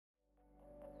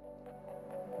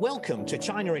Welcome to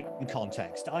China in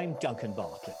Context. I'm Duncan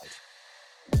Bartlett.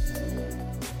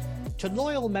 To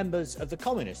loyal members of the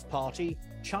Communist Party,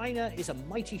 China is a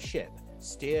mighty ship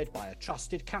steered by a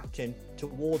trusted captain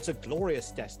towards a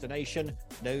glorious destination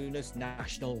known as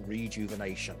national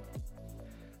rejuvenation.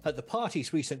 At the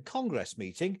party's recent Congress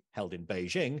meeting, held in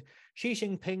Beijing, Xi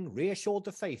Jinping reassured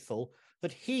the faithful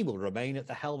that he will remain at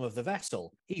the helm of the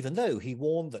vessel, even though he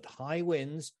warned that high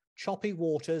winds, choppy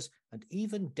waters, and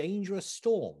even dangerous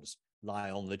storms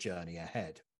lie on the journey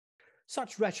ahead.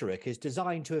 Such rhetoric is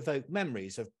designed to evoke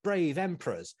memories of brave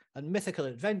emperors and mythical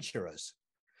adventurers.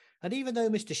 And even though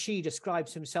Mr. Xi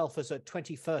describes himself as a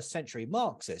 21st century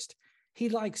Marxist, he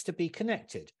likes to be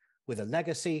connected with a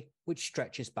legacy which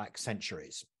stretches back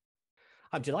centuries.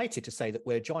 I'm delighted to say that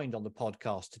we're joined on the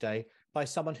podcast today by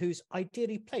someone who's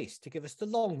ideally placed to give us the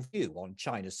long view on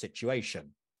China's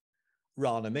situation.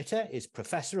 Rana Mitter is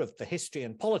Professor of the History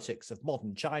and Politics of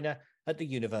Modern China at the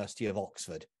University of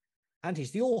Oxford, and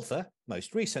he's the author,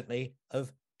 most recently,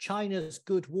 of China's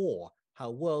Good War, How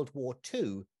World War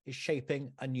II is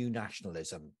Shaping a New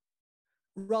Nationalism.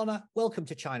 Rana, welcome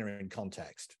to China in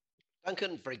Context.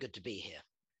 Duncan, very good to be here.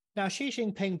 Now, Xi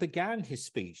Jinping began his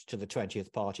speech to the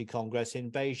 20th Party Congress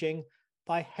in Beijing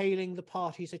by hailing the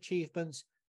party's achievements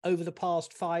over the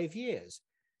past 5 years.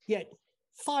 Yet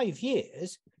 5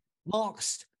 years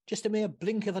marks just a mere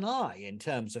blink of an eye in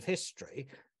terms of history.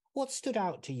 What stood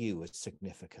out to you as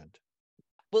significant?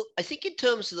 Well, I think in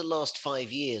terms of the last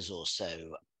 5 years or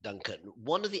so, Duncan,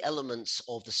 one of the elements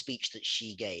of the speech that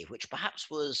Xi gave, which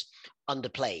perhaps was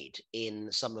underplayed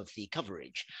in some of the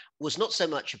coverage, was not so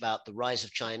much about the rise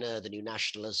of China, the new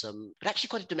nationalism, but actually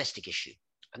quite a domestic issue,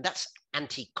 and that's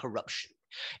anti-corruption.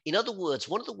 In other words,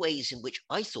 one of the ways in which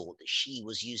I thought that Xi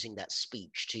was using that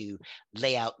speech to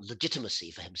lay out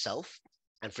legitimacy for himself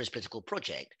and for his political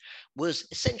project was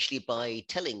essentially by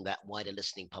telling that wider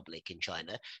listening public in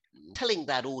China, telling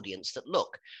that audience that,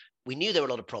 look, we knew there were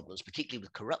a lot of problems, particularly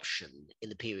with corruption in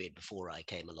the period before I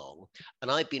came along, and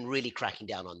I've been really cracking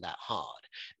down on that hard.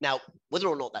 Now, whether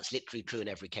or not that's literally true in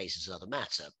every case is another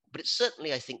matter, but it's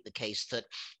certainly, I think, the case that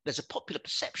there's a popular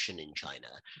perception in China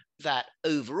that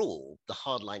overall the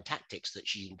hardline tactics that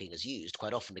Xi Jinping has used,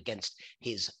 quite often against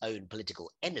his own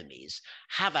political enemies,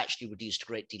 have actually reduced a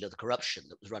great deal of the corruption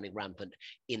that was running rampant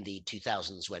in the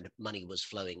 2000s when money was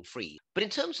flowing free. But in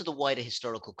terms of the wider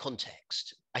historical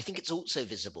context, I think it's also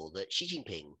visible that Xi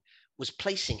Jinping was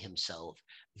placing himself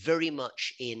very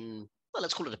much in, well,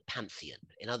 let's call it a pantheon.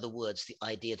 In other words, the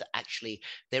idea that actually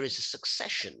there is a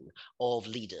succession of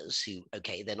leaders who,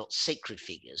 okay, they're not sacred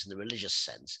figures in the religious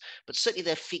sense, but certainly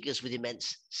they're figures with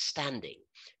immense standing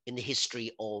in the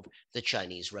history of the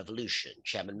Chinese Revolution.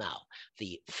 Chairman Mao,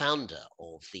 the founder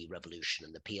of the revolution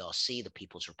and the PRC, the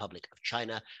People's Republic of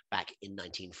China, back in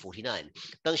 1949.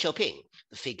 Deng Xiaoping,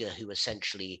 the figure who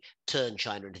essentially turned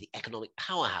China into the economic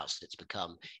powerhouse that it's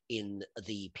become in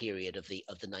the period of the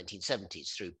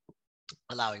 1970s through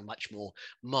allowing much more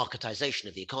marketization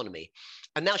of the economy.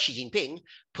 And now Xi Jinping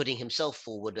putting himself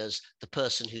forward as the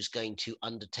person who's going to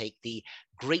undertake the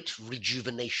great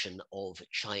rejuvenation of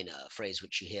China, a phrase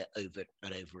which you hear over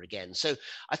and over again. So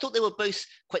I thought there were both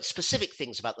quite specific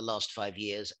things about the last 5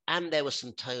 years, and there were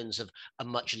some tones of a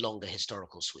much longer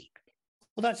historical sweep.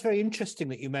 Well, that's very interesting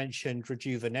that you mentioned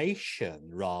rejuvenation,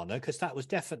 Rana, because that was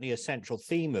definitely a central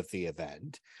theme of the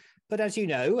event. But as you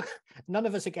know, none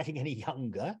of us are getting any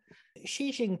younger.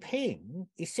 Xi Jinping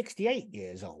is 68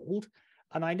 years old,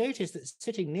 and I noticed that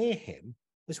sitting near him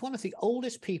was one of the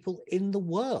oldest people in the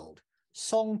world,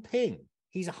 Song Ping.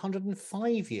 He's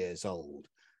 105 years old.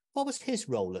 What was his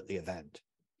role at the event?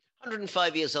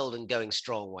 105 years old and going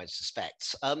strong, one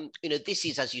suspects. This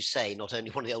is, as you say, not only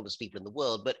one of the oldest people in the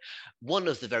world, but one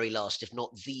of the very last, if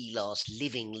not the last,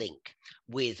 living link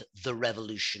with the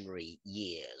revolutionary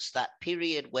years. That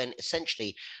period when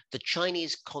essentially the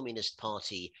Chinese Communist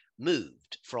Party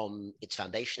moved from its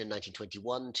foundation in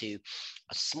 1921 to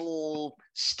a small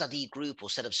study group or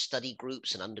set of study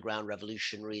groups and underground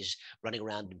revolutionaries running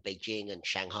around in Beijing and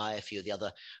Shanghai, a few of the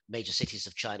other major cities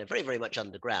of China, very, very much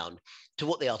underground, to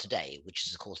what they are today, which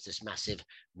is, of course, this massive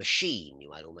machine, you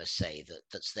might almost say,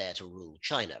 that's there to rule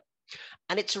China.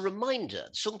 And it's a reminder,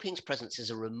 Song Ping's presence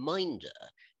is a reminder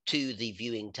to the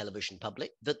viewing television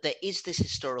public that there is this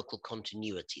historical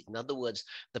continuity. In other words,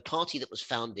 the party that was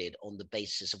founded on the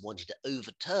basis of wanting to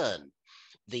overturn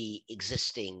the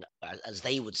existing, as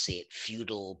they would see it,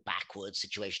 feudal, backward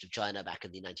situation of China back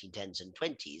in the 1910s and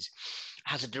 20s,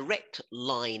 has a direct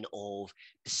line of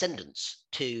descendants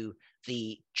to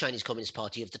the Chinese Communist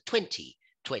Party of the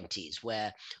 2020s,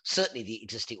 where certainly the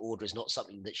existing order is not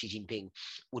something that Xi Jinping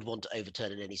would want to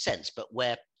overturn in any sense, but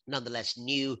where Nonetheless,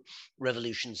 new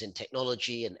revolutions in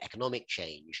technology and economic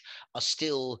change are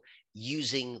still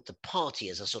using the party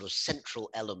as a sort of central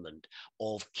element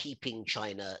of keeping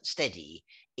China steady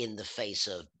in the face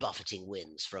of buffeting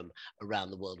winds from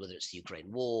around the world, whether it's the Ukraine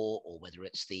war or whether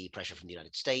it's the pressure from the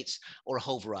United States or a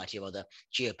whole variety of other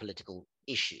geopolitical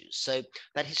issues. So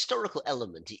that historical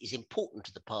element is important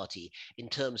to the party in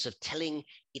terms of telling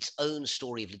its own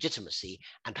story of legitimacy,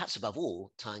 and perhaps above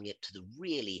all, tying it to the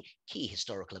really key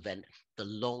historical event, the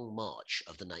Long March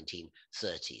of the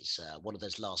 1930s, one of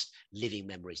those last living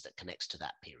memories that connects to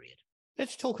that period.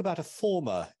 Let's talk about a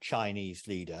former Chinese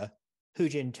leader, Hu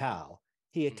Jintao.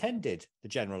 He attended the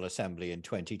General Assembly in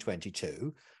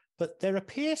 2022, but there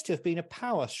appears to have been a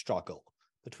power struggle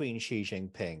between Xi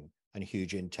Jinping and Hu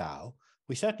Jintao.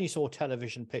 We certainly saw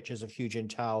television pictures of Hu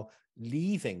Jintao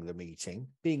leaving the meeting,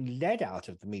 being led out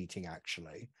of the meeting,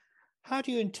 actually. How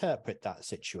do you interpret that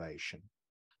situation?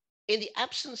 In the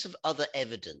absence of other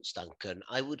evidence, Duncan,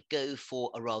 I would go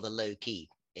for a rather low-key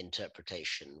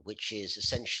interpretation, which is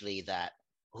essentially that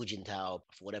Hu Jintao,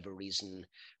 for whatever reason,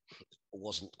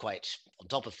 wasn't quite on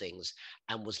top of things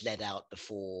and was led out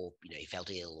before he felt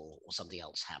ill or something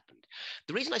else happened.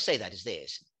 The reason I say that is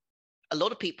this. A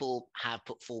lot of people have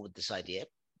put forward this idea,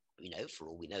 for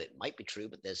all we know, it might be true,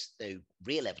 but there's no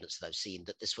real evidence that I've seen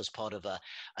that this was part of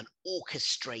an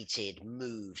orchestrated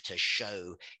move to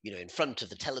show, in front of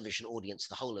the television audience,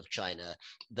 the whole of China,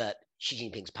 that Xi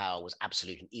Jinping's power was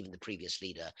absolute and even the previous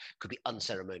leader could be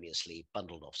unceremoniously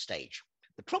bundled off stage.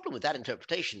 The problem with that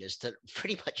interpretation is that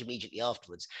pretty much immediately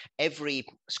afterwards, every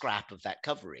scrap of that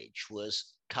coverage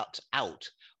was cut out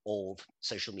of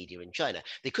social media in China.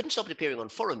 They couldn't stop it appearing on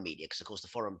foreign media because, of course, the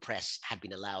foreign press had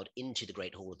been allowed into the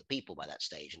Great Hall of the People by that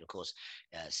stage. And, of course,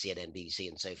 CNN, BBC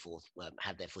and so forth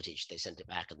had their footage. They sent it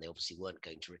back and they obviously weren't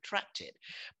going to retract it.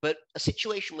 But a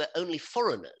situation where only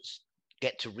foreigners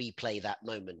get to replay that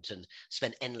moment and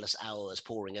spend endless hours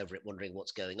poring over it, wondering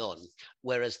what's going on.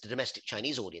 Whereas the domestic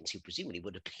Chinese audience, who presumably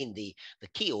would have been the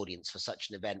key audience for such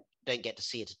an event, don't get to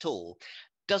see it at all,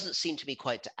 doesn't seem to me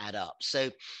quite to add up.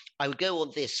 So I would go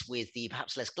on this with the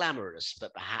perhaps less glamorous,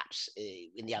 but perhaps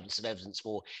in the absence of evidence,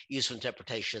 more useful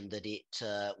interpretation that it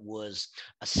was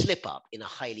a slip up in a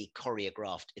highly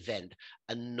choreographed event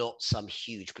and not some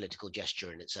huge political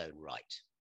gesture in its own right.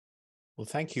 Well,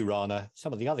 thank you, Rana.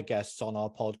 Some of the other guests on our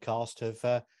podcast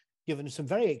have given some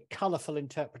very colourful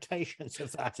interpretations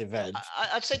of that event.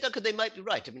 I'd say, Duncan, they might be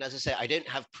right. I mean, as I say, I don't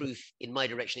have proof in my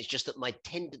direction. It's just that my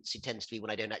tendency tends to be, when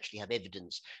I don't actually have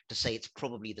evidence, to say it's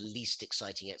probably the least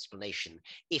exciting explanation.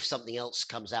 If something else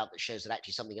comes out that shows that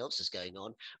actually something else is going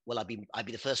on, well, I'd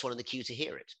be the first one in the queue to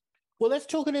hear it. Well, let's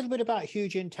talk a little bit about Hu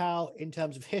Jintao in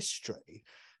terms of history,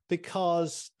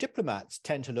 because diplomats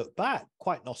tend to look back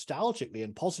quite nostalgically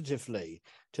and positively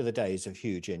to the days of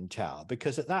Hu Jintao,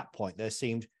 because at that point there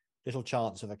seemed little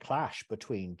chance of a clash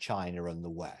between China and the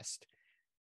West.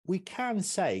 We can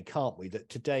say, can't we, that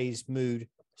today's mood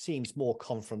seems more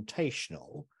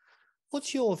confrontational.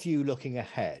 What's your view looking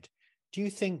ahead? Do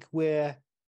you think we're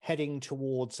heading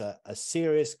towards a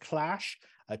serious clash?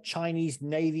 A Chinese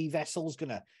Navy vessel's going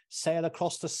to sail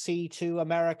across the sea to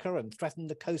America and threaten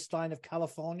the coastline of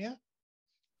California?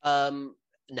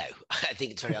 No, I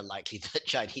think it's very unlikely that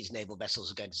Chinese naval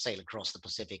vessels are going to sail across the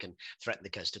Pacific and threaten the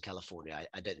coast of California.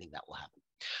 I don't think that will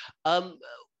happen.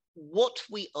 What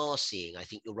we are seeing, I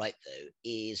think you're right, though,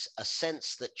 is a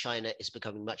sense that China is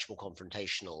becoming much more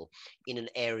confrontational in an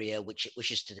area which it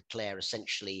wishes to declare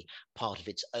essentially part of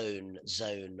its own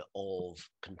zone of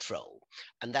control.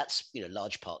 And that's,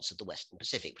 large parts of the Western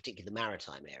Pacific, particularly the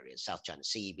maritime areas, South China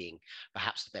Sea being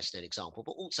perhaps the best known example,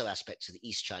 but also aspects of the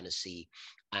East China Sea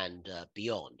and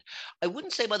beyond. I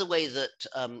wouldn't say, by the way,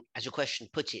 that, as your question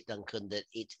put it, Duncan, that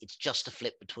it's just a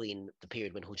flip between the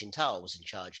period when Hu Jintao was in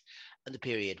charge and the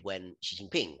period when Xi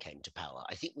Jinping came to power.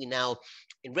 I think we now,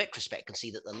 in retrospect, can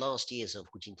see that the last years of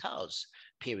Hu Jintao's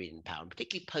period in power, and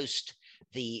particularly post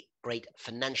the great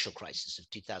financial crisis of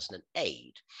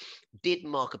 2008, did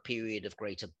mark a period of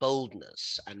greater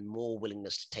boldness and more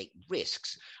willingness to take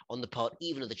risks on the part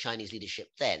even of the Chinese leadership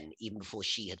then, even before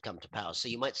Xi had come to power. So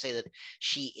you might say that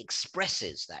Xi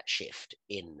expresses that shift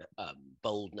in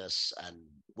boldness and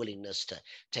willingness to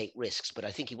take risks, but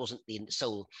I think he wasn't the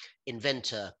sole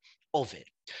inventor of it.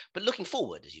 But looking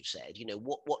forward, as you've said,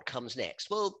 what comes next?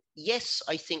 Well, yes,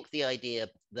 I think the idea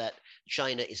that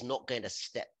China is not going to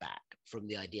step back from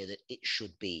the idea that it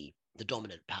should be the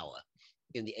dominant power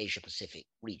in the Asia-Pacific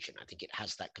region. I think it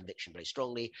has that conviction very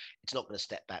strongly. It's not going to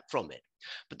step back from it.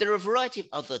 But there are a variety of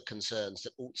other concerns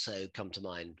that also come to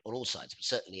mind on all sides, but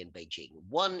certainly in Beijing.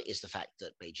 One is the fact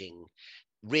that Beijing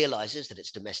realizes that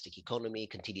its domestic economy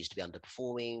continues to be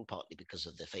underperforming, partly because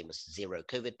of the famous zero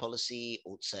COVID policy,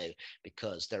 also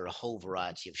because there are a whole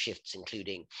variety of shifts,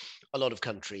 including a lot of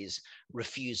countries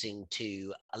refusing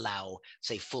to allow,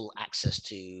 say, full access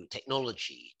to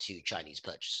technology to Chinese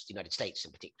purchases. The United States,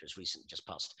 in particular, has recently just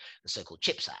passed the so-called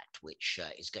CHIPS Act, which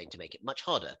is going to make it much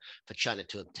harder for China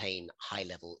to obtain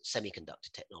high-level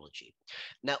semiconductor technology.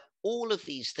 Now, all of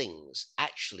these things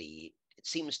actually, it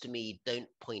seems to me, don't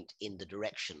point in the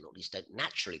direction, or at least don't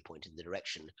naturally point in the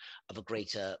direction of a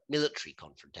greater military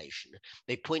confrontation.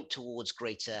 They point towards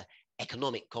greater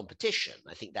economic competition.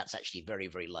 I think that's actually very,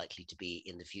 very likely to be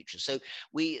in the future. So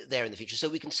we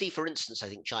can see, for instance, I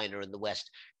think China and the West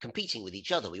competing with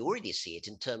each other. We already see it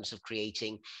in terms of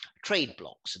creating trade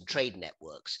blocs and trade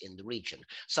networks in the region.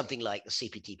 Something like the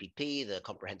CPTPP, the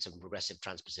Comprehensive and Progressive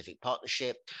Trans-Pacific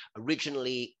Partnership,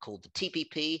 originally called the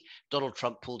TPP. Donald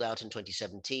Trump pulled out in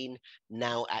 2017.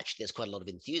 Now, actually, there's quite a lot of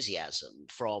enthusiasm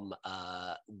from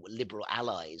liberal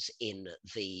allies in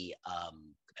the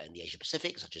Asia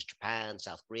Pacific, such as Japan,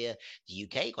 South Korea, the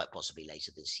UK, quite possibly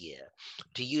later this year,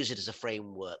 to use it as a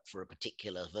framework for a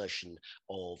particular version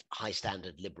of high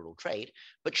standard liberal trade.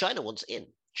 But China wants in.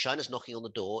 China's knocking on the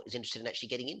door, is interested in actually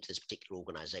getting into this particular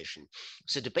organization.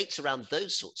 So debates around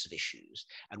those sorts of issues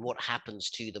and what happens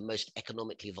to the most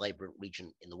economically vibrant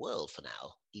region in the world for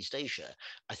now, East Asia,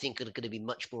 I think are going to be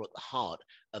much more at the heart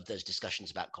of those discussions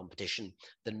about competition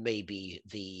than maybe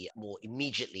the more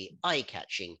immediately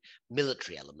eye-catching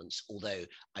military elements, although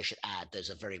I should add those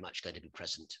are very much going to be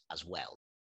present as well.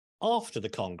 After the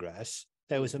Congress,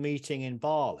 there was a meeting in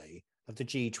Bali of the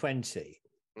G20.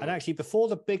 And actually, before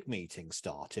the big meeting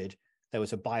started, there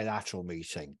was a bilateral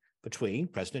meeting between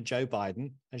President Joe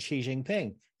Biden and Xi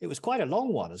Jinping. It was quite a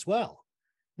long one as well.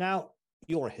 Now,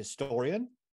 you're a historian.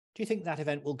 Do you think that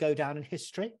event will go down in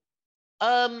history?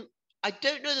 I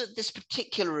don't know that this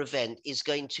particular event is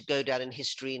going to go down in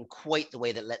history in quite the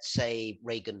way that, let's say,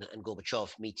 Reagan and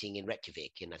Gorbachev meeting in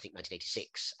Reykjavik in, I think,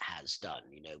 1986 has done,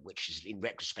 which is in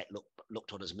retrospect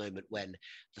looked on as a moment when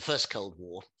the first Cold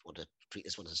War, or to treat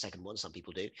this one as a second one, some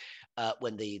people do,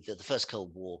 when the first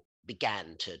Cold War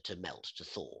began to melt, to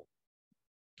thaw.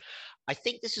 I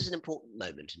think this is an important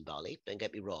moment in Bali, don't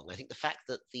get me wrong. I think the fact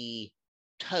that the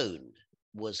tone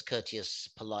was courteous,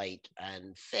 polite,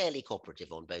 and fairly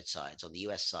cooperative on both sides, on the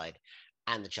US side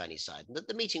and the Chinese side. And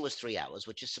the meeting was 3 hours,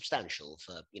 which is substantial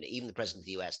for even the president of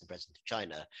the US and the president of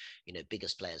China,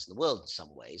 biggest players in the world in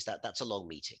some ways. That's a long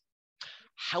meeting.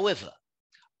 However,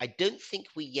 I don't think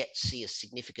we yet see a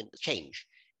significant change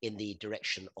in the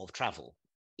direction of travel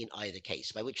in either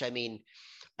case, by which I mean,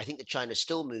 I think that China is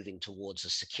still moving towards a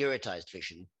securitized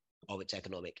vision of its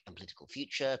economic and political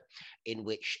future, in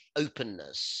which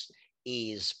openness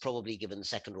is probably given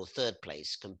second or third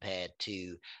place compared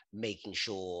to making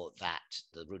sure that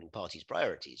the ruling party's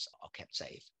priorities are kept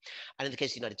safe. And in the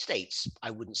case of the United States, I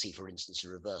wouldn't see, for instance, a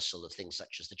reversal of things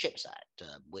such as the CHIPS Act,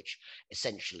 which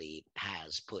essentially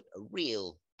has put a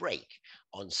real break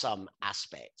on some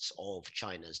aspects of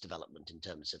China's development in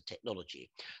terms of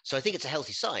technology. So I think it's a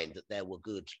healthy sign that there were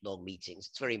good long meetings.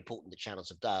 It's very important that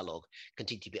channels of dialogue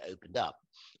continue to be opened up.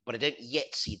 But I don't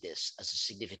yet see this as a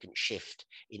significant shift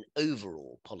in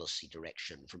overall policy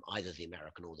direction from either the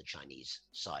American or the Chinese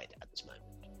side at this moment.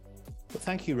 Well,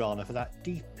 thank you, Rana, for that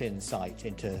deep insight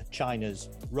into China's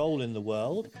role in the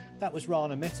world. That was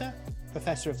Rana Mitter,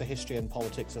 Professor of the History and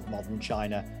Politics of Modern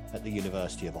China at the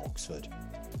University of Oxford.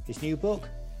 His new book,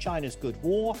 China's Good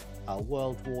War, How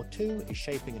World War II is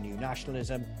Shaping a New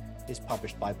Nationalism, is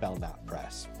published by Belknap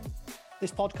Press.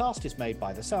 This podcast is made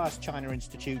by the SOAS China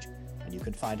Institute, and you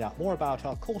can find out more about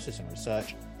our courses and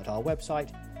research at our website,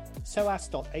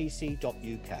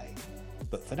 soas.ac.uk.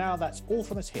 But for now, that's all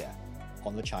from us here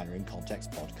on the China in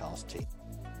Context podcast team.